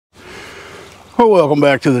Well, welcome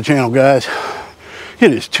back to the channel, guys.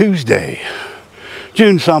 It is Tuesday,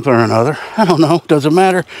 June something or another. I don't know. Doesn't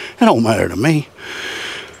matter. It don't matter to me.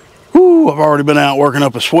 Whoo, I've already been out working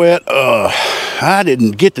up a sweat. I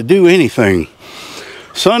didn't get to do anything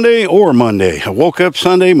Sunday or Monday. I woke up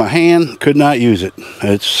Sunday, my hand could not use it.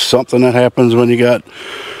 It's something that happens when you got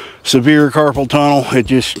severe carpal tunnel. It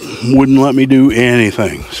just wouldn't let me do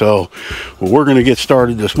anything. So we're going to get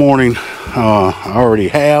started this morning. I already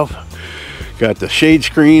have got the shade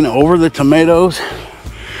screen over the tomatoes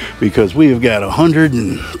because we have got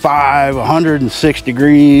 105, 106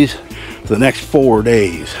 degrees for the next 4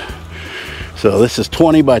 days. So this is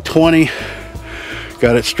 20 by 20.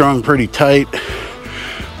 Got it strung pretty tight.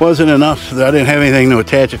 Wasn't enough that I didn't have anything to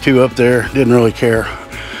attach it to up there. Didn't really care.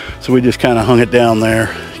 So we just kind of hung it down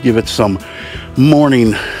there. Give it some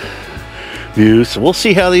morning view. So we'll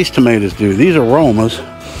see how these tomatoes do. These are Romas.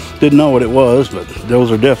 Didn't know what it was, but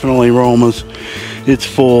those are definitely Romas. It's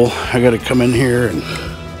full. I got to come in here and,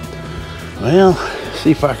 well,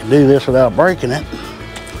 see if I can do this without breaking it.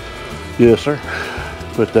 Yes, sir.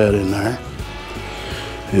 Put that in there.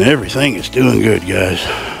 And everything is doing good, guys.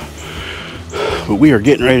 But we are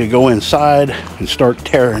getting ready to go inside and start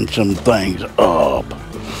tearing some things up.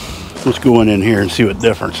 Let's go in here and see what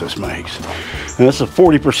difference this makes. And this is a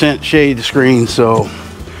 40% shade screen, so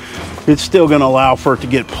it's still going to allow for it to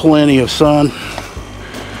get plenty of sun.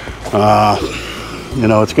 You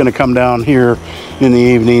know, it's going to come down here in the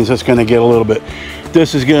evenings. It's going to get a little bit.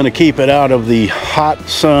 This is going to keep it out of the hot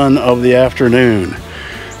sun of the afternoon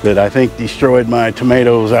that I think destroyed my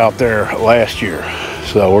tomatoes out there last year.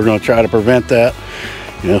 So we're going to try to prevent that.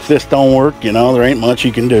 And if this don't work, you know, there ain't much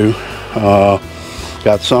you can do.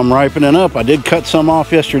 Got some ripening up. I did cut some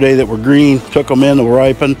off yesterday that were green. Took them in to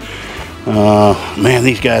ripen. Man,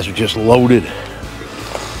 these guys are just loaded.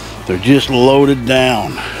 They're just loaded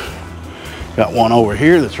down. Got one over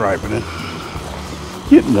here that's ripening.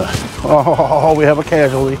 Getting the, oh, we have a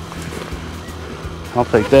casualty. I'll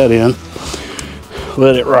take that in.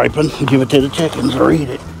 Let it ripen. Give it to the chickens or eat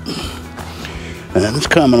it. And it's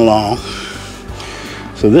coming along.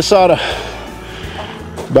 So this ought to,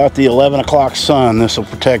 about the 11 o'clock sun, this will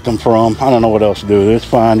protect them from. I don't know what else to do with it. It's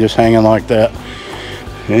fine, just hanging like that.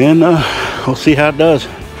 And we'll see how it does.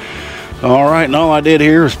 All right, and all I did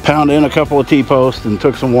here is pound in a couple of T-posts and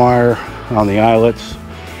took some wire on the eyelets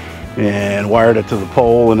and wired it to the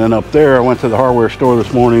pole. And then up there, I went to the hardware store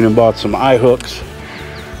this morning and bought some eye hooks.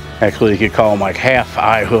 Actually, you could call them like half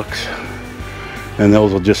eye hooks. And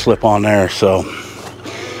those will just slip on there. So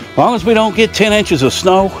as long as we don't get 10 inches of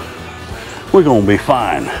snow, we're gonna be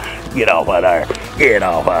fine. Get off of there. Get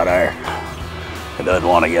off of there. It doesn't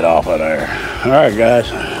want to get off of there. All right, guys.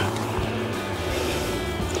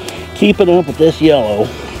 Keeping up with this yellow.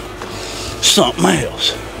 Something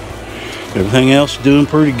else. Everything else doing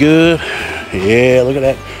pretty good. Yeah, look at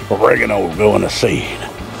that oregano going to seed.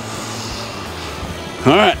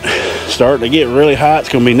 All right, starting to get really hot. It's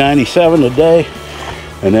gonna be 97 today.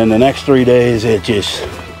 And then the next 3 days, it just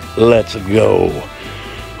lets go.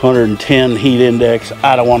 110 heat index.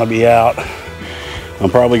 I don't want to be out. I'm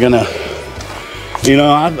probably gonna, you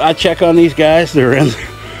know, I check on these guys. They're in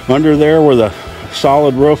under there where the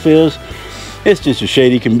solid roof is. It's just as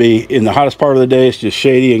shady can be. In the hottest part of the day, it's just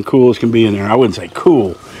shady and cool as can be in there. I wouldn't say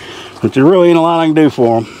cool, but there really ain't a lot I can do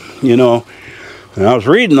for them, you know. And I was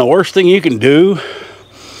reading the worst thing you can do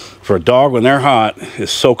for a dog when they're hot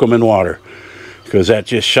is soak them in water, because that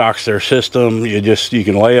just shocks their system. You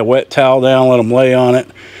can lay a wet towel down, let them lay on it.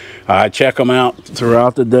 I check them out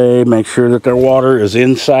throughout the day, make sure that their water is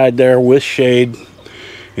inside there with shade,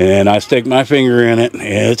 and I stick my finger in it, and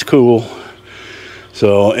it's cool.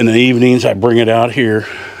 So in the evenings, I bring it out here.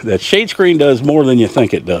 That shade screen does more than you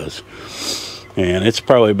think it does, and it's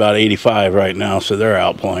probably about 85 right now, so they're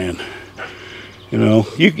out playing. You know,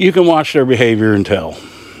 you can watch their behavior and tell.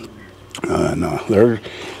 No,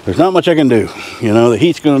 there's not much I can do. You know, the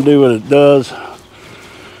heat's going to do what it does,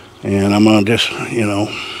 and I'm going to just, you know,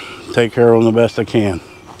 take care of them the best I can.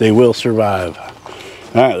 They will survive.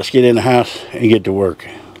 All right, let's get in the house and get to work.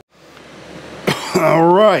 All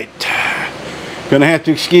right. Gonna have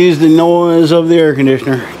to excuse the noise of the air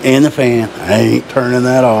conditioner and the fan. I ain't turning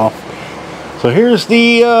that off. So here's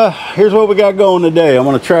what we got going today. I'm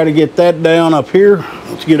gonna try to get that down up here.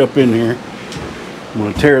 Let's get up in here. I'm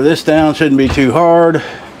gonna tear this down. Shouldn't be too hard.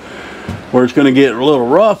 Where it's gonna get a little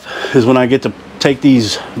rough is when I get to take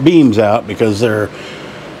these beams out, because they're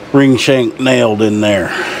ring shank nailed in there.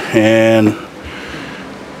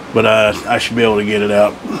 But I should be able to get it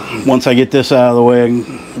out. Once I get this out of the way,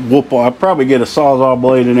 I'll probably get a Sawzall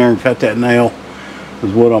blade in there and cut that nail,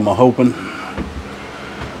 is what I'm hoping.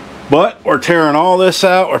 But we're tearing all this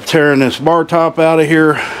out. We're tearing this bar top out of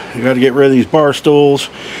here. You got to get rid of these bar stools.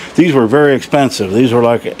 These were very expensive. These were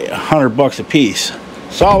like $100 a piece.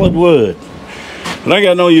 Solid wood. But I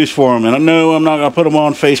got no use for them. And I know I'm not going to put them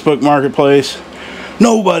on Facebook Marketplace.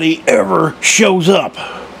 Nobody ever shows up.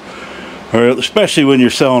 Or especially when you're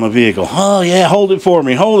selling a vehicle. Oh yeah, hold it for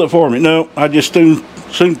me. Hold it for me. No, I just soon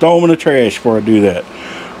throw them in the trash before I do that.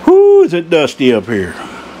 Whoo, is it dusty up here.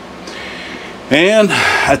 And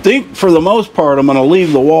I think for the most part, I'm going to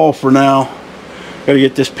leave the wall for now. Got to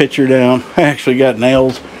get this picture down. I actually got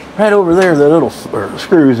nails right over there. The little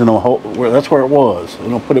screws in the hole. That's where it was. I'm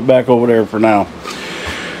going to put it back over there for now.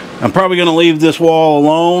 I'm probably going to leave this wall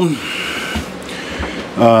alone.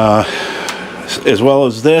 As well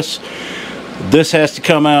as this. This has to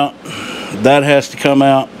come out. That has to come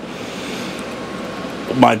out.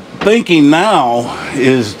 My thinking now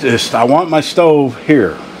is just I want my stove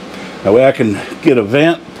here. That way I can get a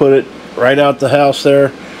vent, put it right out the house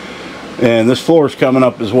there. And this floor is coming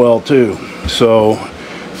up as well too. So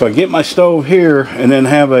if I get my stove here and then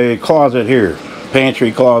have a closet here,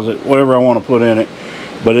 pantry, closet, whatever I want to put in it,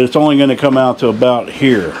 but it's only going to come out to about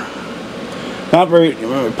here. Not very,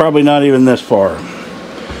 probably not even this far.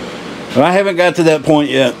 But I haven't got to that point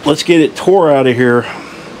yet. Let's get it tore out of here.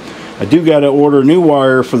 I do got to order new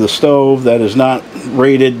wire for the stove that is not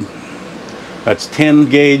rated. That's 10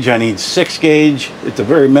 gauge. I need 6 gauge. At the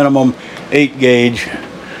very minimum, 8 gauge.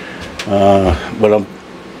 But I'm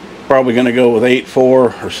probably going to go with 8.4 or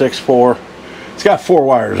 6.4. It's got 4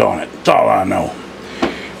 wires on it. That's all I know.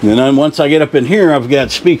 And then once I get up in here, I've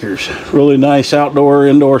got speakers. Really nice outdoor,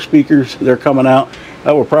 indoor speakers. They're coming out.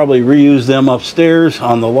 I will probably reuse them upstairs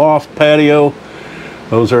on the loft patio.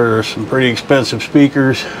 Those are some pretty expensive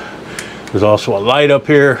speakers. There's also a light up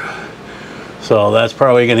here. So that's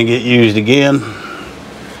probably going to get used again.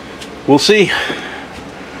 We'll see.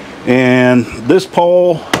 And this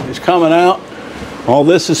pole is coming out. All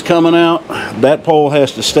this is coming out. That pole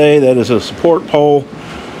has to stay. That is a support pole.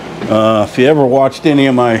 If you ever watched seen any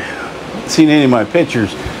of my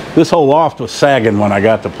pictures, this whole loft was sagging when I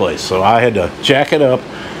got the place. So I had to jack it up,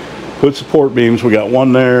 put support beams. We got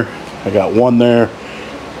one there. I got one there.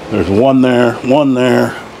 There's one there, one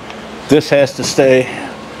there. This has to stay.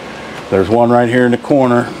 There's one right here in the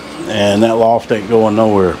corner, and that loft ain't going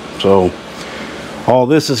nowhere. So all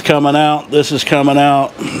this is coming out. This is coming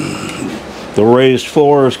out. The raised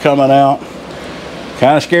floor is coming out.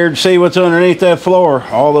 Kind of scared to see what's underneath that floor.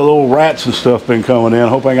 All the little rats and stuff been coming in.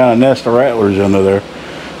 Hope I got a nest of rattlers under there.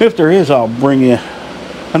 If there is, I'll bring you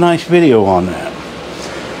a nice video on that.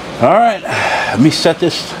 All right, let me set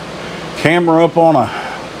this camera up on a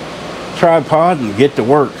tripod and get to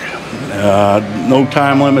work. No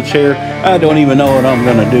time limits here. I don't even know what I'm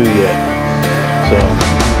gonna do yet. So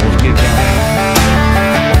let's get going.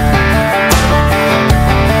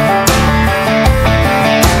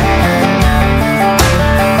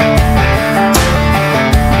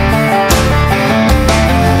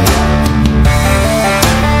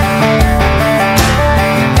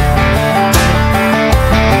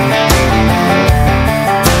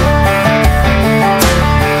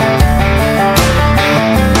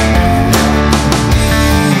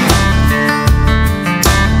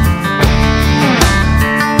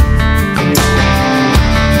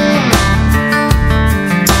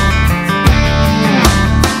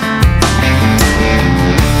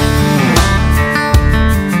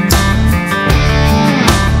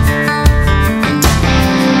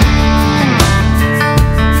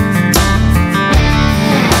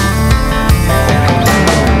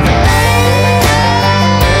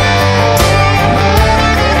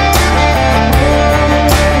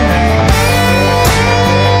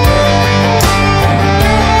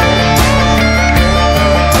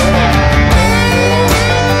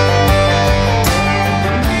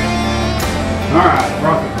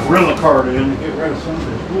 Card in to get rid of some of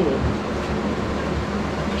this wood.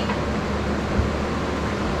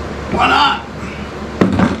 Why not?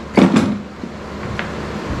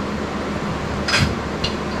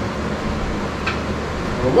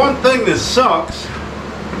 Well, one thing that sucks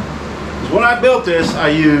is when I built this, I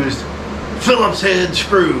used Phillips head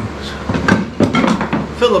screws.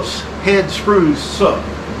 Phillips head screws suck.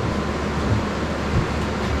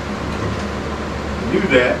 To do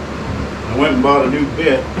that, I went and bought a new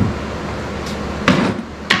bit.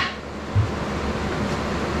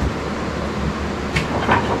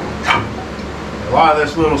 A lot of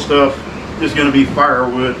this little stuff is going to be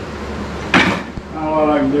firewood. I don't know what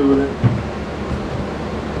I can do with it.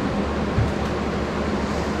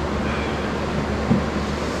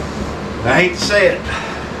 I hate to say it.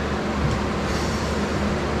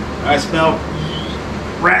 I smell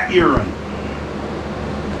rat urine.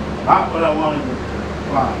 Not what I wanted to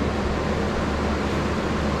find.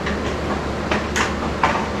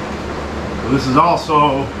 So this is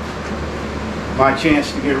also my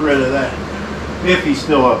chance to get rid of that, if he's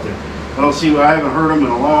still up there. I don't see, I haven't heard him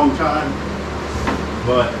in a long time,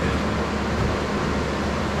 but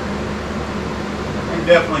I can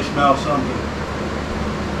definitely smell something.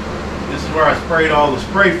 This is where I sprayed all the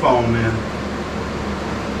spray foam in.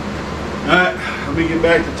 Alright, let me get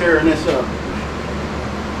back to tearing this up.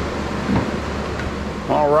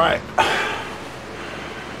 Alright.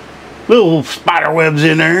 Little spider webs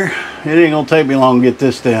in there. It ain't gonna take me long to get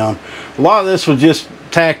this down. A lot of this was just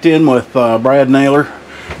tacked in with brad nailer,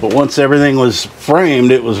 but once everything was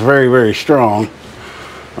framed, it was very, very strong.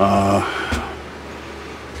 Now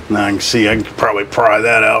I can see I can probably pry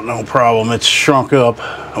that out, no problem. It's shrunk up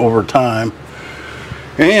over time.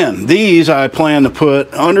 And these I plan to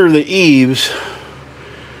put under the eaves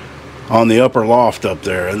on the upper loft up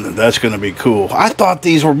there, and that's going to be cool. I thought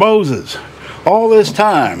these were Boses all this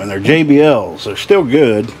time, and they're JBLs. They're still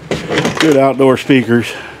good outdoor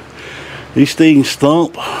speakers. These things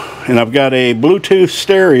thump, and I've got a Bluetooth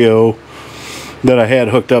stereo that I had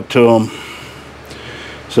hooked up to them.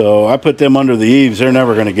 So I put them under the eaves. They're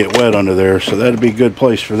never going to get wet under there, so that'd be a good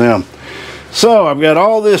place for them. So I've got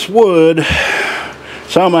all this wood.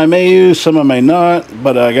 Some I may use, some I may not,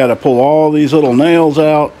 but I got to pull all these little nails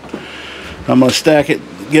out. I'm going to stack it,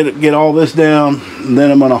 get all this down, and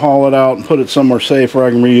then I'm going to haul it out and put it somewhere safe where I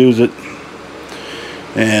can reuse it.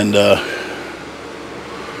 And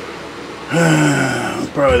I'll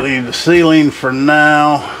probably leave the ceiling for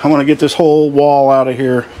now. I want to get this whole wall out of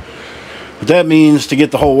here. But that means to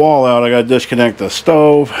get the whole wall out, I got to disconnect the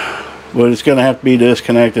stove, but it's going to have to be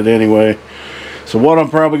disconnected anyway. So what I'm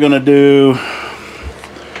probably going to do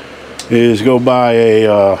is go buy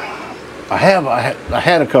a, I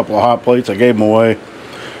had a couple of hot plates. I gave them away.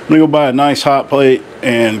 I'm going to go buy a nice hot plate,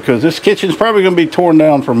 and because this kitchen's probably going to be torn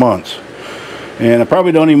down for months. And I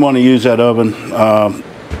probably don't even want to use that oven.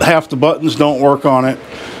 Half the buttons don't work on it.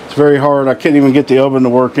 It's very hard. I can't even get the oven to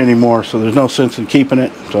work anymore, so there's no sense in keeping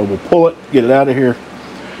it. So we'll pull it, get it out of here.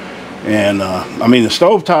 And I mean, the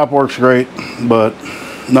stovetop works great, but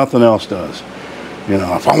nothing else does. You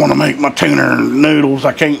know, if I want to make my tuna noodles,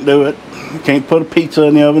 I can't do it. I can't put a pizza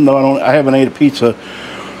in the oven, though I haven't ate a pizza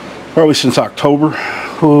probably since October.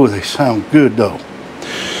 Oh, they sound good though.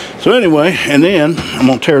 So anyway, and then I'm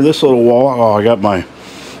gonna tear this little wall. Oh, I got my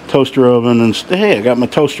toaster oven, and hey, I got my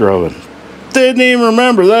toaster oven. Didn't even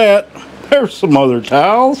remember that. There's some other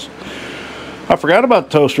towels. I forgot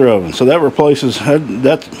about the toaster oven, so that replaces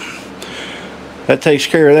that takes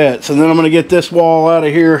care of that. So then I'm gonna get this wall out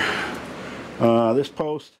of here. This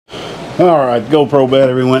post. Alright, GoPro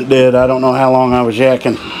battery went dead. I don't know how long I was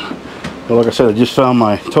yakking. But like I said, I just found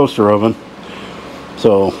my toaster oven.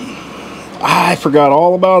 So I forgot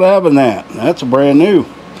all about having that. That's brand new.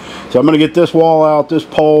 So I'm going to get this wall out, this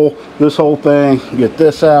pole, this whole thing, get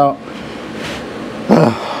this out.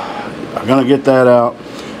 I'm going to get that out.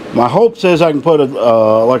 My hope says I can put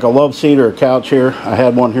like a love seat or a couch here. I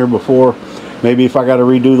had one here before. Maybe if I got to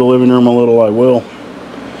redo the living room a little, I will.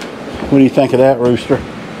 What do you think of that, Rooster?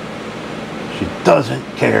 She doesn't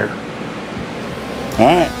care.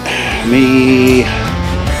 Alright, let me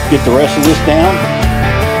get the rest of this down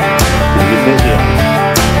and get busy on it.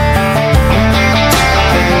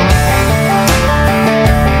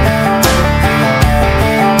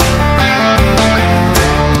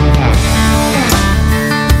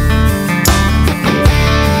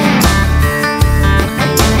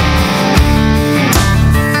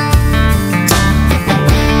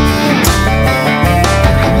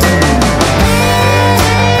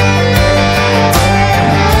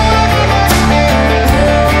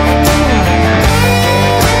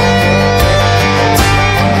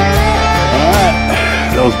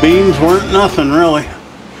 Those beams weren't nothing really.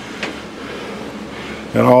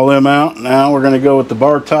 Got all them out. Now we're going to go with the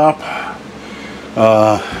bar top.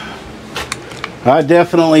 I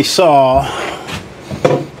definitely saw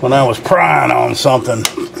when I was prying on something.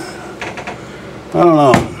 I don't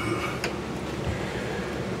know.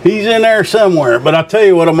 He's in there somewhere. But I'll tell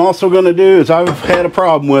you what I'm also going to do is I've had a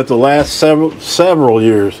problem with the last several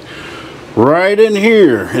years. Right in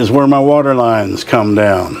here is where my water lines come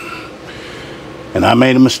down. And I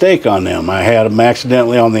made a mistake on them. I had them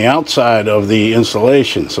accidentally on the outside of the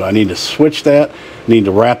insulation. So I need to switch that. Need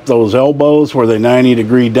to wrap those elbows where they're 90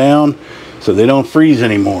 degrees down so they don't freeze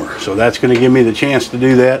anymore. So that's going to give me the chance to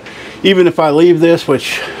do that. Even if I leave this,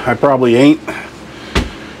 which I probably ain't,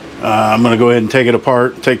 I'm going to go ahead and take it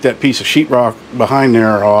apart, take that piece of sheetrock behind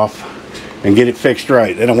there off, and get it fixed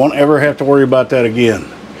right. And I won't ever have to worry about that again.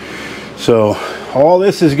 So all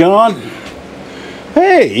this is gone.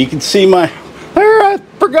 Hey, you can see my, there, I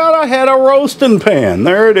forgot I had a roasting pan.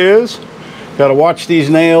 There it is. Got to watch these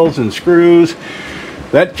nails and screws.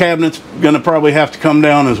 That cabinet's going to probably have to come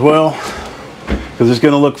down as well, because it's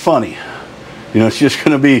going to look funny. You know, it's just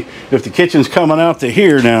going to be, if the kitchen's coming out to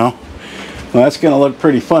here now, well, that's going to look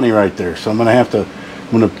pretty funny right there. So I'm going to have to,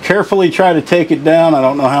 I'm going to carefully try to take it down. I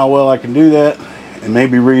don't know how well I can do that, and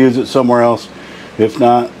maybe reuse it somewhere else. If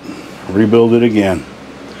not, rebuild it again.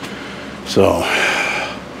 So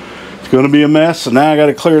it's going to be a mess. So now I got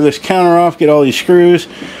to clear this counter off, get all these screws.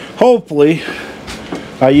 Hopefully,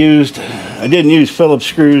 I didn't use Phillips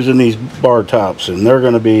screws in these bar tops, and they're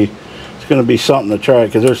going to be, it's going to be something to try,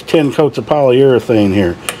 because there's 10 coats of polyurethane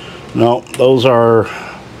here. No, those are,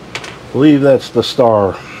 I believe that's the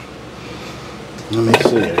Star. Let me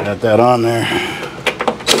see, I got that on there.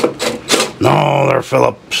 No, they're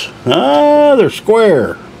Phillips. Ah, they're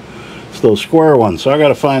square. It's those square ones, so I got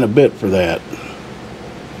to find a bit for that.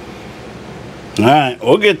 All right,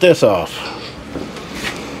 we'll get this off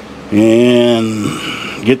and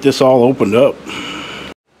get this all opened up.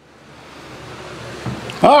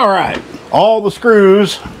 All right, all the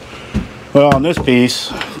screws, well, on this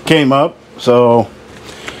piece came up, so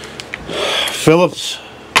Phillips,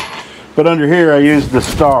 but under here I used the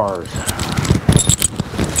Stars.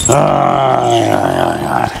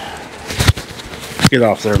 Get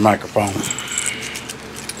off there, microphone.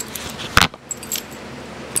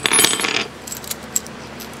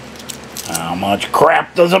 How much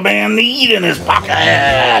crap does a man need in his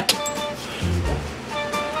pocket?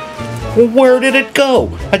 Well, where did it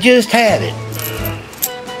go? I just had it.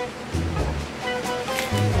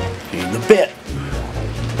 Need the bit.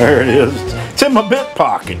 There it is. It's in my bit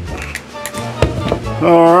pocket.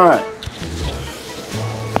 All right.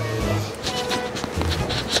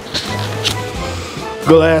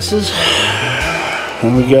 Glasses.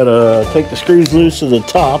 And we gotta take the screws loose to the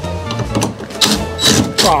top.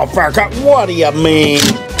 Oh, fuck, what do you mean?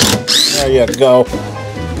 There you go.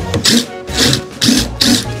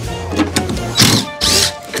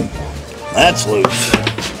 That's loose.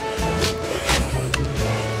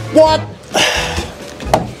 What?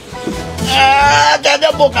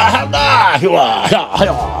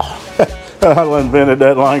 I invented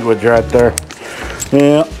that language right there.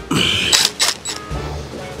 Yeah.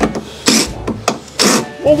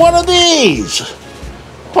 Well, what are these?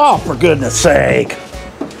 Oh, for goodness sake.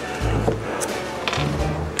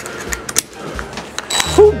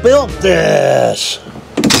 Who built this?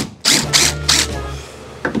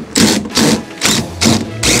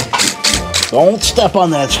 Don't step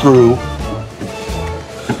on that screw.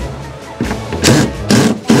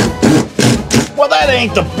 Well, that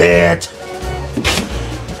ain't the bit.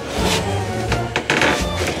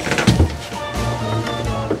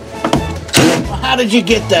 How did you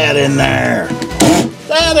get that in there?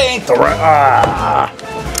 That ain't the right.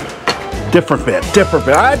 Different bit, different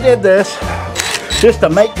bit. I did this just to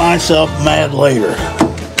make myself mad later.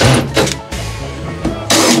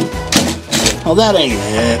 Oh, that ain't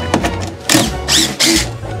it.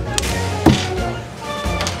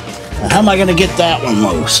 How am I going to get that one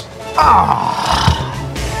loose?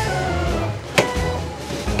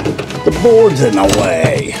 The board's in the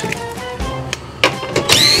way.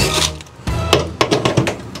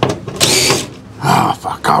 Oh,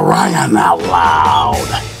 for crying out loud.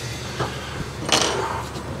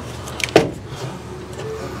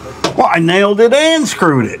 Well, I nailed it and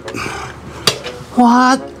screwed it.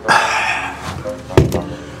 What?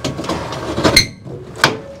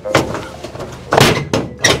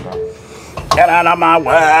 Get out of my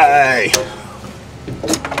way.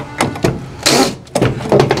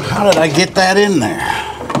 How did I get that in there?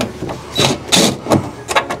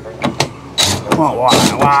 Well,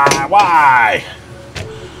 why?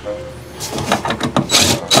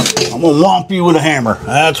 I'm gonna whomp you with a hammer.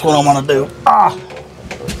 That's what I'm gonna do. Ah.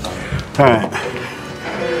 All right.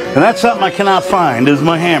 And that's something I cannot find, is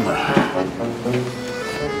my hammer.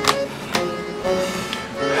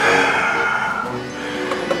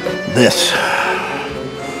 This.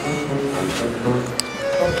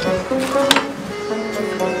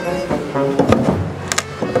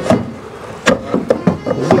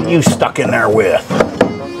 What are you stuck in there with?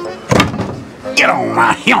 Get on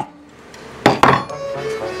my heel.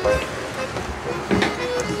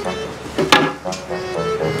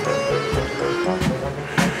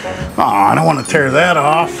 Oh, I don't want to tear that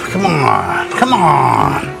off. Come on, come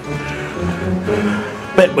on.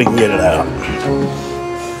 Bet we can get it out.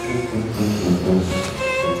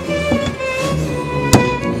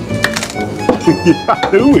 I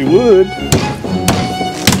knew we would.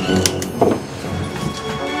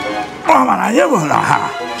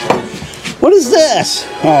 What is this?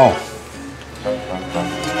 Oh.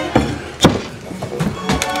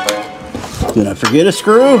 Did I forget a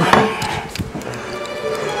screw?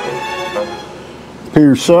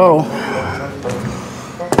 Appears so.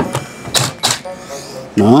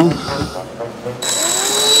 No.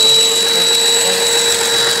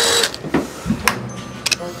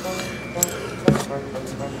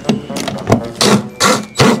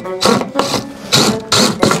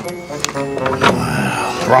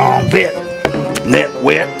 Wrong bit.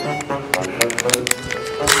 Nitwit.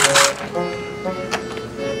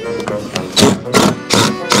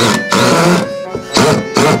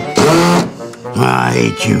 I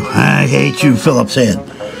hate you. I hate you, Phillips head.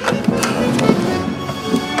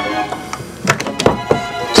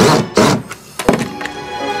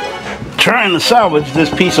 Trying to salvage this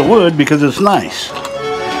piece of wood because it's nice.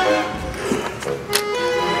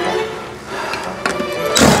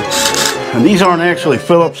 And these aren't actually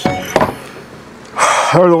Phillips.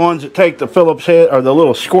 They're the ones that take the Phillips head, or the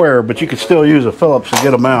little square, but you can still use a Phillips to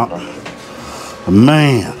get them out.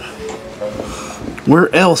 Man,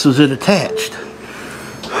 where else is it attached?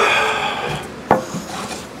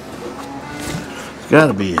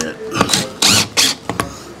 Gotta be it.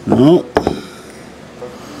 No.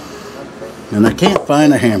 And I can't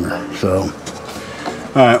find a hammer, so.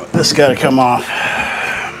 Alright, this gotta come off.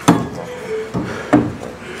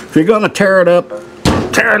 If you're gonna tear it up,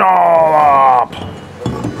 tear it all up.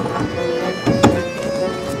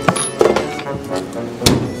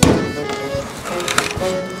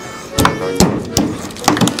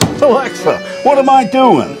 Alexa, what am I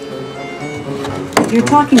doing? You're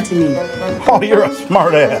talking to me. Oh, you're a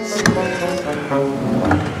smart ass.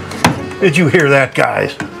 Did you hear that,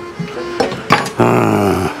 guys?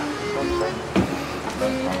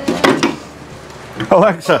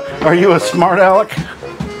 Alexa, are you a smart aleck?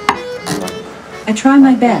 I try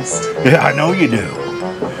my best. Yeah, I know you do.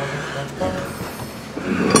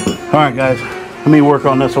 Alright, guys. Let me work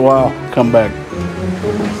on this a while. Come back.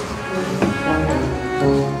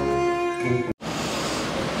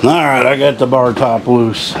 Alright, I got the bar top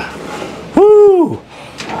loose. Woo!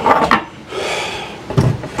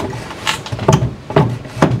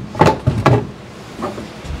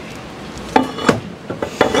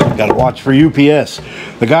 Gotta watch for UPS.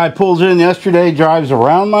 The guy pulls in yesterday, drives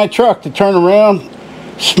around my truck to turn around,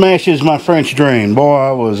 smashes my French drain. Boy,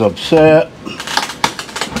 I was upset.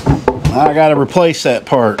 I gotta replace that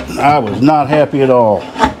part. I was not happy at all.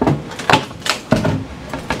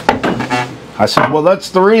 I said, well,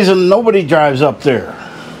 that's the reason nobody drives up there.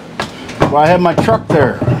 Well, I have my truck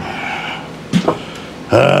there.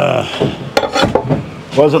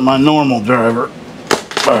 Wasn't my normal driver.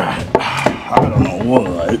 I don't know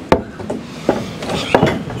what.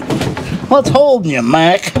 What's holding you,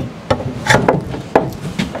 Mac?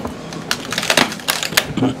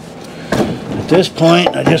 At this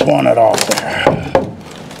point, I just want it off there.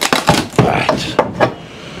 Right.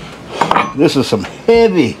 This is some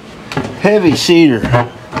heavy cedar.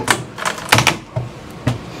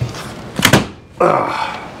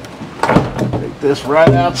 Take this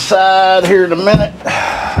right outside here in a minute.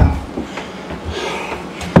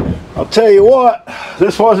 I'll tell you what,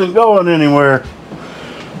 this wasn't going anywhere.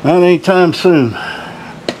 Not anytime soon.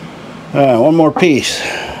 One more piece.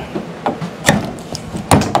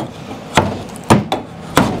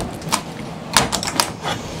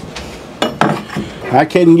 I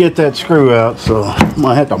couldn't get that screw out, so I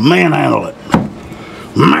might have to manhandle it.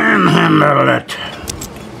 Manhandle it.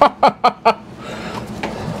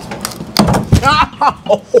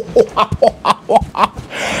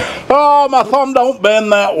 Oh, my thumb don't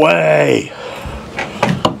bend that way.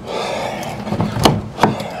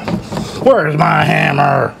 Where's my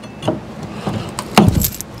hammer?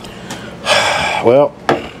 Well,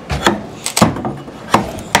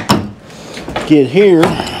 get here.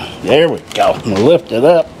 There we go. We'll lift it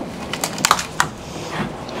up.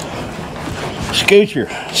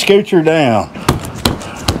 Scooch her down.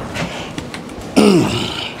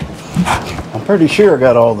 I'm pretty sure I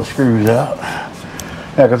got all the screws out.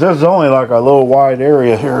 Yeah, because this is only like a little wide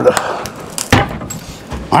area here.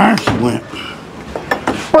 There she went.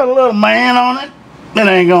 Put a little man on it. It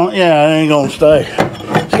ain't gonna, yeah, it ain't gonna stay.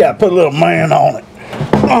 Just gotta put a little man on it.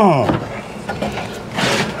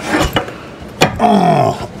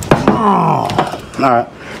 Alright,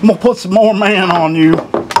 I'm gonna put some more man on you.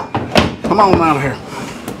 Come on out of here.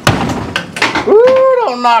 Ooh,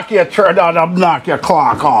 don't knock your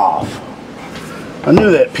clock off. I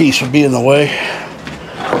knew that piece would be in the way.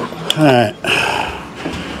 Alright.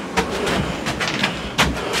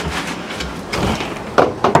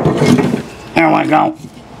 There we go.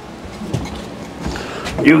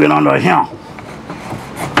 You get under here.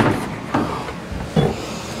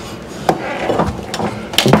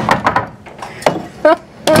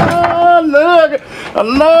 Look, a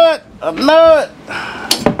nut, a nut.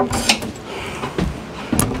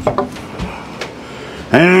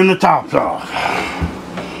 And the top's off.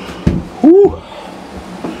 Whew.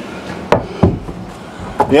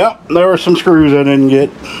 Yep, there were some screws I didn't get.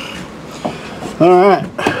 All right.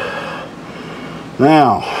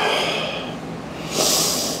 Now.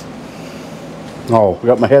 Oh,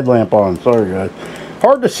 got my headlamp on. Sorry, guys.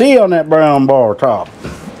 Hard to see on that brown bar top.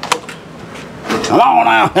 Come on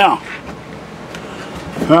now. Now.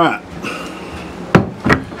 All right.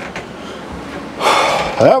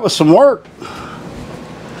 That was some work.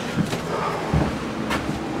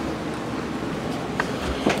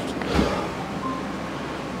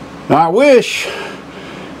 Now I wish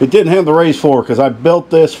it didn't have the raised floor, because I built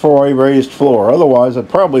this for a raised floor. Otherwise, I'd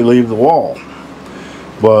probably leave the wall.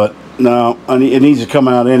 But no, it needs to come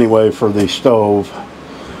out anyway for the stove.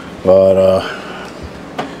 But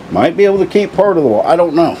might be able to keep part of the wall. I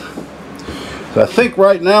don't know. So I think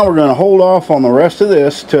right now we're going to hold off on the rest of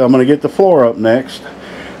this till I'm going to get the floor up next.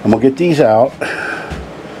 I'm going to get these out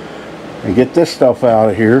and get this stuff out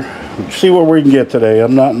of here. See where we can get today.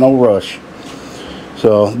 I'm not in no rush.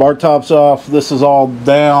 So bar top's off. This is all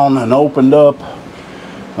down and opened up.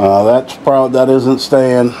 That isn't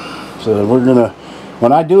staying. So we're gonna,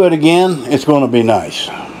 when I do it again, it's going to be nice.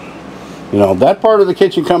 You know, that part of the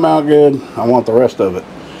kitchen come out good. I want the rest of it.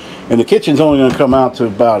 And the kitchen's only going to come out to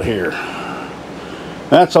about here.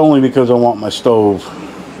 That's only because I want my stove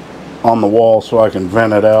on the wall so I can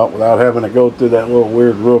vent it out without having to go through that little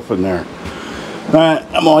weird roof in there. Alright,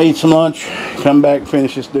 I'm going to eat some lunch, come back and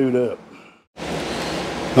finish this dude up.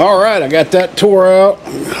 Alright, I got that tore out.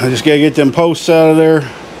 I just got to get them posts out of there.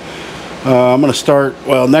 I'm going to start,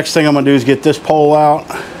 well, next thing I'm going to do is get this pole out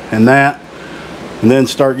and that. And then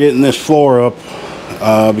start getting this floor up.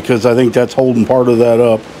 Because I think that's holding part of that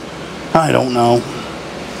up. I don't know.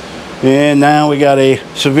 And now we got a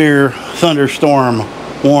severe thunderstorm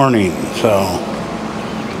warning. So,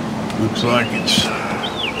 looks like it's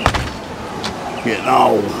getting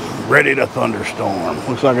all ready to thunderstorm.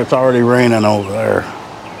 Looks like it's already raining over there.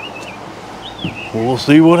 We'll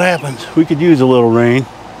see what happens. We could use a little rain.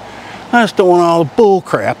 I just don't want all the bull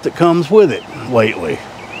crap that comes with it lately.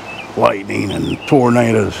 Lightning and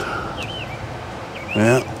tornadoes.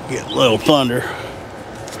 Yeah, get a little thunder.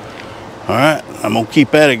 Alright, I'm going to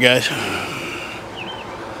keep at it, guys.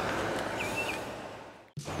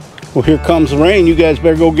 Well, here comes the rain. You guys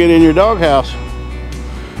better go get in your doghouse.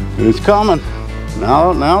 It's coming.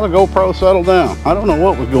 Now the GoPro settled down. I don't know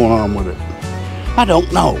what was going on with it. I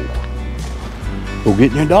don't know. Go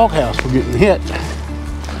get in your doghouse. We're getting hit.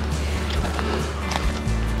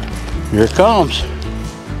 Here it comes.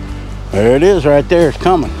 There it is right there. It's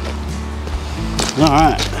coming.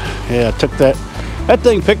 Alright. Yeah, I took that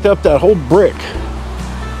thing picked up that whole brick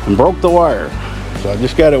and broke the wire. So I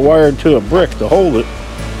just got it wired to a brick to hold it.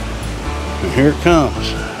 And here it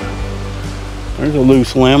comes. There's a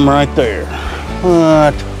loose limb right there.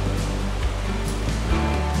 What?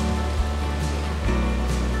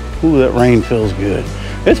 Ooh, that rain feels good.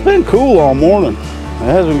 It's been cool all morning. It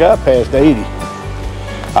hasn't got past 80.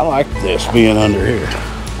 I like this being under here.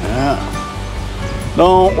 Yeah.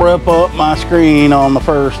 Don't rip up my screen on the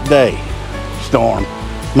first day. Storm.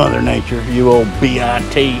 Mother Nature, you old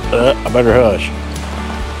B.I.T. I better hush.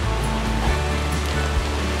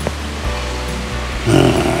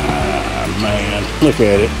 Man, look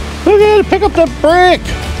at it. Look at it, pick up that brick.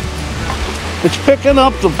 It's picking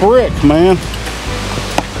up the brick, man.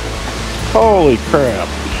 Holy crap.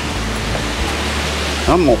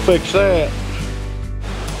 I'm gonna fix that.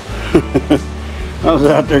 I was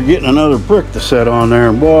out there getting another brick to set on there,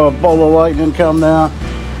 and boy, a bolt of lightning come down.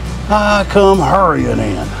 I come hurrying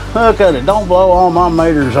in. Look at it, don't blow all my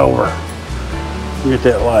meters over. Get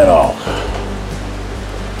that light off.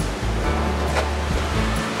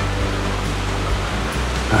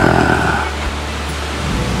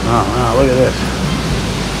 Oh, look at this.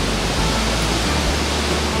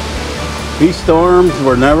 These storms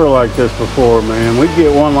were never like this before, man. We'd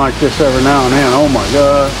get one like this every now and then. Oh my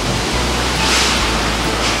God.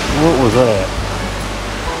 What was that?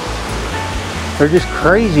 They're just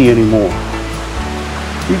crazy anymore.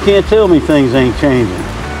 You can't tell me things ain't changing.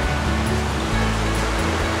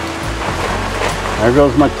 There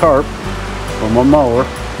goes my tarp for my mower.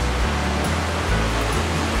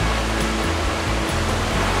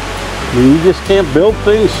 I mean, you just can't build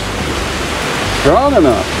things strong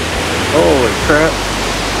enough. Holy crap.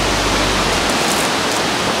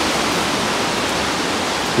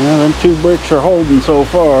 Yeah, them 2 bricks are holding so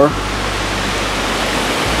far.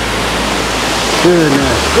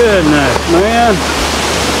 Goodness, man.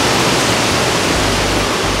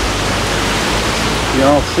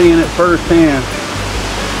 Y'all seeing it firsthand.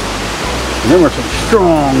 And there were some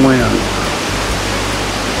strong winds.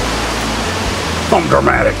 I'm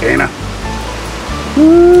dramatic, ain't I?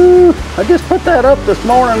 Woo, I just put that up this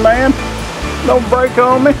morning, man. Don't break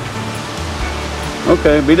on me.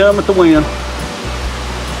 Okay, be done with the wind.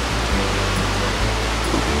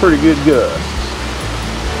 Pretty good gusts.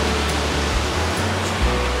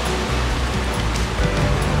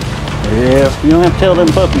 Yeah, you don't have to tell them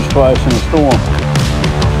puppies twice in a storm.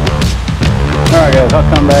 Alright guys,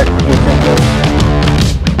 I'll come back and get them.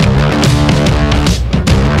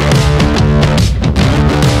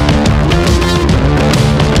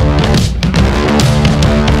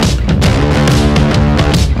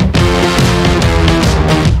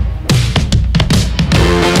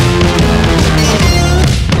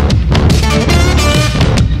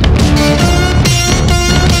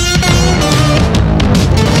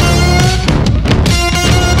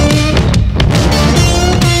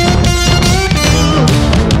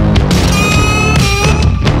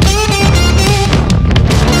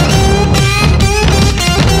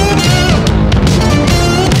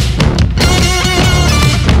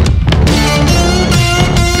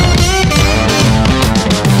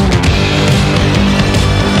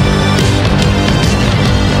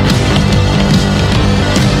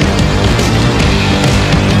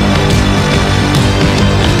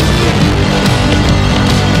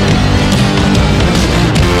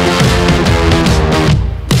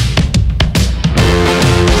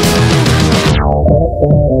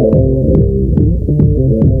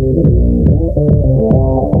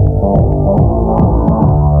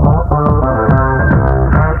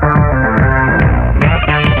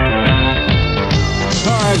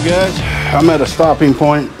 Guys, I'm at a stopping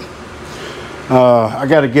point. I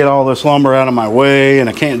got to get all this lumber out of my way, and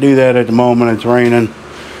I can't do that at the moment. It's raining.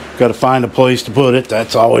 Got to find a place to put it.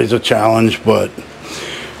 That's always a challenge, but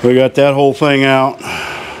we got that whole thing out.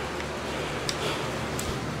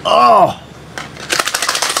 Oh,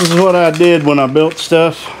 this is what I did when I built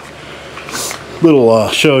stuff. Little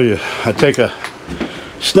show you. I take a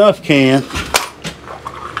snuff can.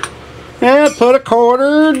 Yeah, put a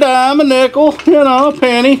quarter, dime, a nickel, you know, a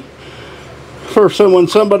penny. For when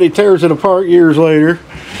somebody tears it apart years later,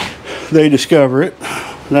 they discover it.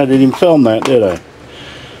 And I didn't even film that, did I?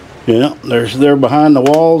 Yeah, they're behind the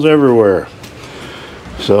walls everywhere.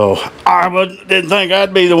 So I didn't think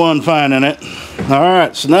I'd be the one finding it. All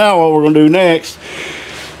right, so now what we're gonna do next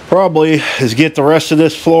probably is get the rest of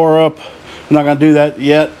this floor up. I'm not gonna do that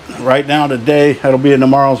yet right now today. That'll be in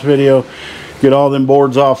tomorrow's video. Get all them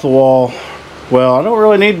boards off the wall. Well, I don't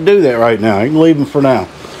really need to do that right now. You can leave them for now.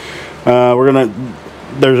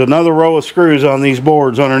 There's another row of screws on these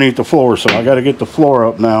boards underneath the floor, so I got to get the floor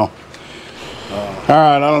up now. All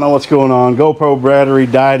right, I don't know what's going on. GoPro battery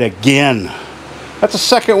died again. That's the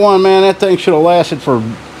second one, man. That thing should have lasted for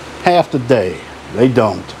half the day. They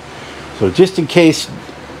don't. So just in case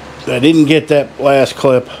I didn't get that last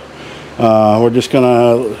clip, we're just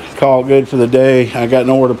gonna call it good for the day. I got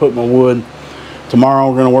nowhere to put my wood. Tomorrow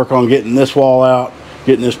we're going to work on getting this wall out,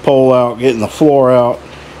 getting this pole out, getting the floor out,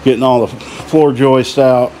 getting all the floor joists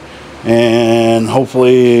out, and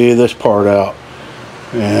hopefully this part out.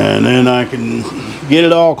 And then I can get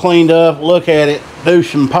it all cleaned up, look at it, do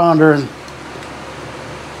some pondering,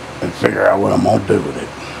 and figure out what I'm going to do with it.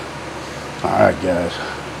 Alright guys.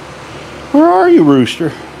 Where are you,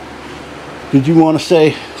 Rooster? Did you want to say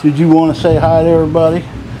hi to everybody?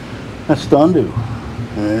 That's Thundu.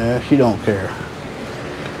 Yeah, she don't care.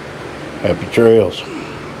 Happy trails.